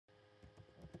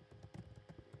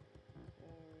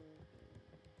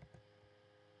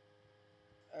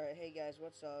Alright, hey guys,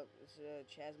 what's up? This is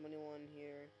Chaz21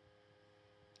 here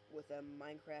with a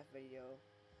Minecraft video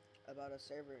about a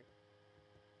server.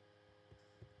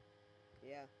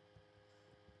 Yeah,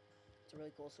 it's a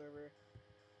really cool server.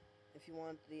 If you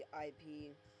want the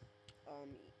IP,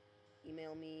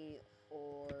 email me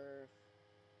or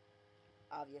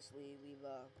obviously leave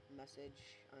a message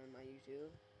on my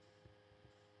YouTube.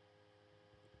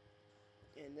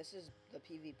 And this is the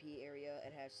PvP area.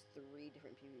 It has 3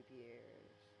 different PvP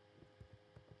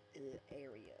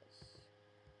areas.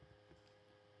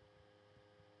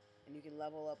 And you can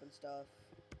level up and stuff.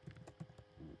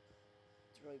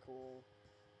 It's really cool.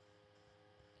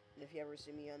 And if you ever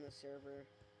see me on the server,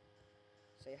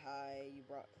 say hi.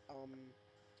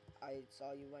 I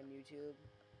saw you on YouTube,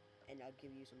 and I'll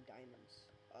give you some diamonds.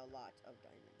 A lot of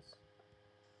diamonds.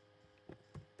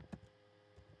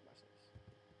 Watch this.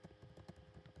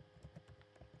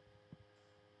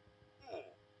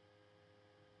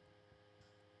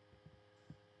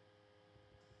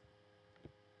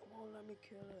 Come on, let me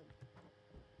kill him.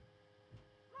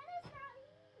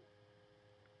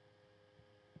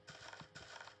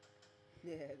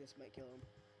 Yeah, this might kill him.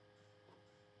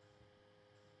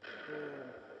 Boom.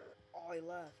 Oh, he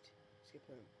left. Skip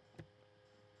him.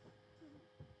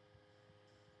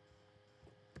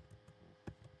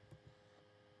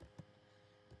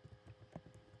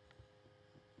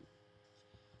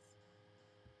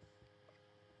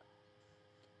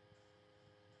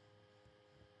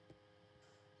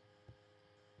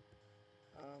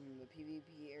 The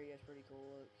PvP area is pretty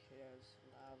cool. Look, it has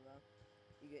lava.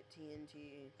 You get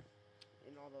TNT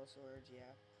and all those swords,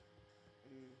 yeah.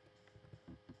 And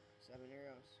 7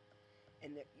 arrows.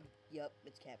 And yep,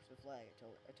 it's capture the flag.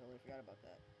 I totally forgot about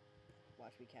that.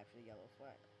 Watch me capture the yellow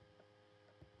flag.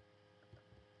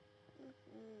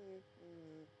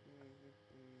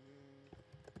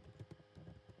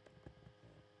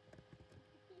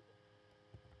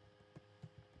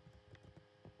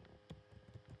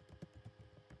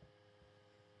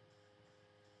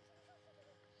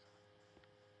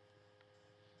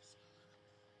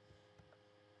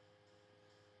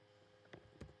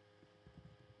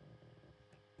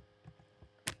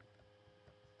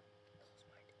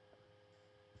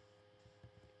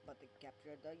 But to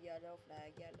capture the yellow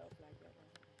flag, yellow flag, yellow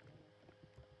flag.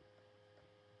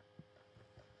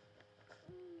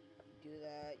 You do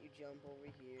that, you jump over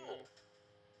here.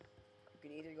 You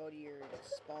can either go to your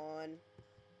spawn,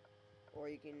 or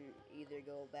you can either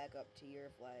go back up to your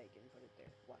flag and put it there.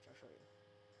 Watch, I'll show you.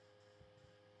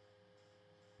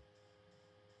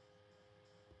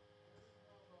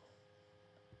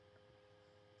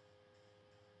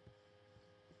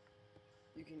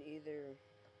 You can either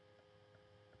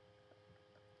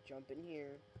jump in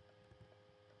here,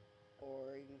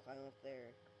 or you can climb up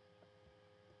there.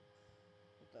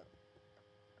 What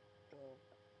the? Well,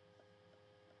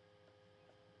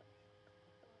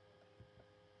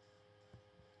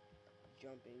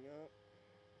 jumping up.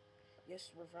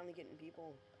 Yes, we're finally getting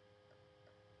people.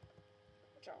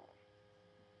 Cha.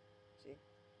 See?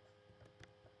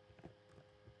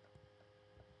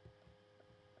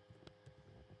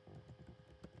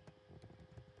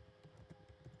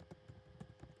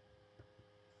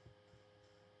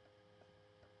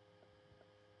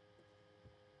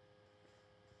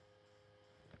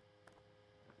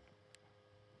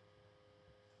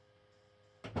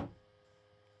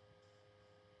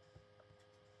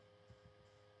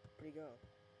 Where'd he go?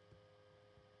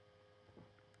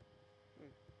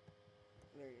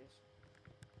 There he is.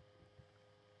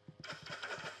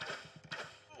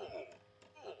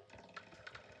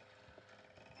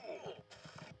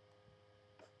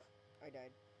 I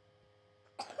died.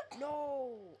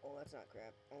 No! Oh, that's not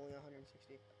crap. Only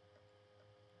 160.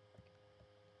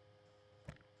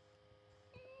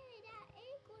 Hey, that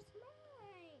egg was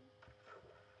mine.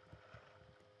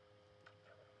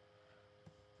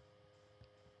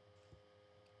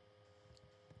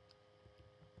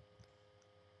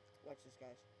 Watch this,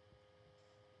 guys.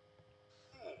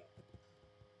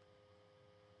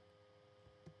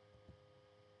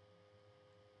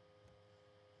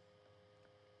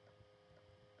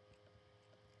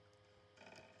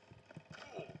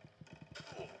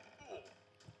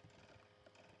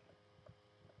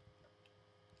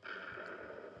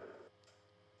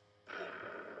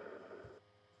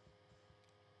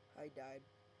 I died.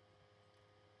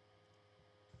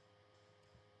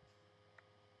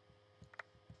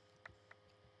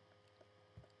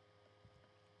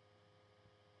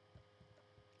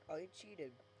 Oh, he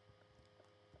cheated.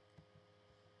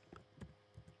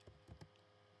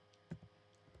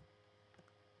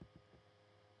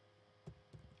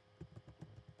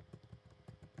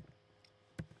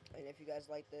 And if you guys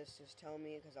like this, just tell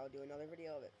me because I'll do another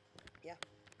video of it. Yeah.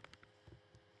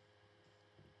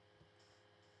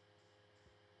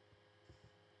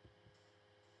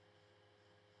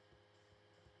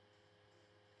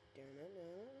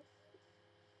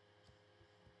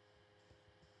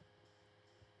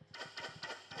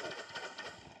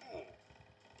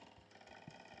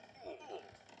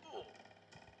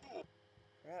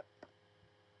 Crap.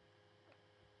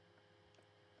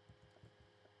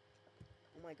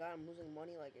 Oh my god, I'm losing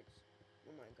money like it's...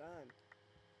 Oh my god.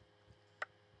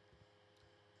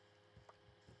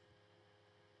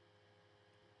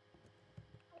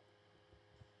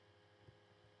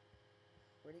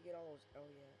 Where'd he get all those... Oh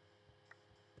yeah.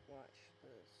 Watch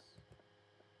this.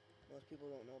 Most people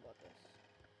don't know about this.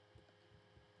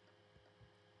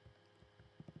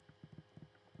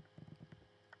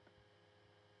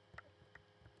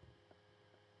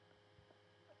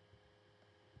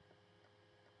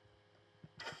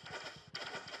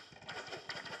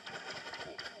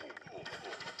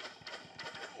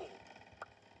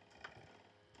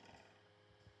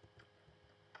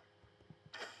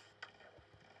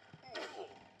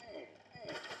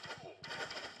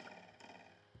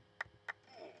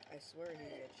 I swear he's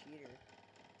a cheater.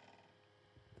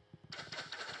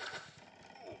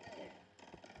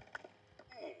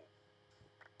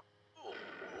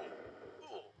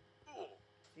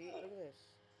 See, look at this.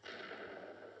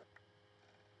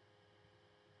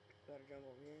 Gotta jump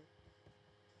over here.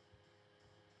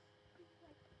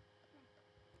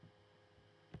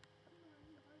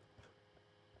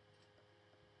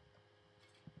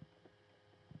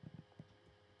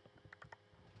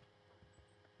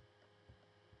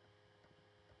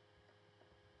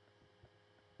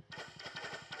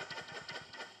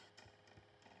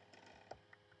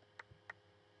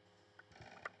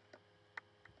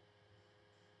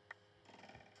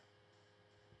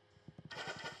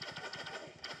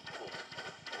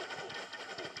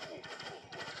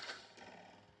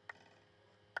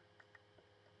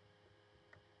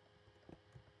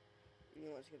 You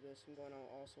know, let's skip this. I'm going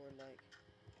all sword like.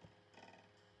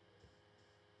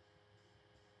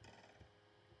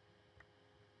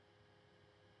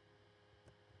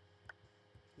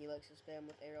 He likes to spam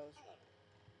with arrows.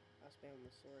 I'll spam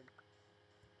with sword.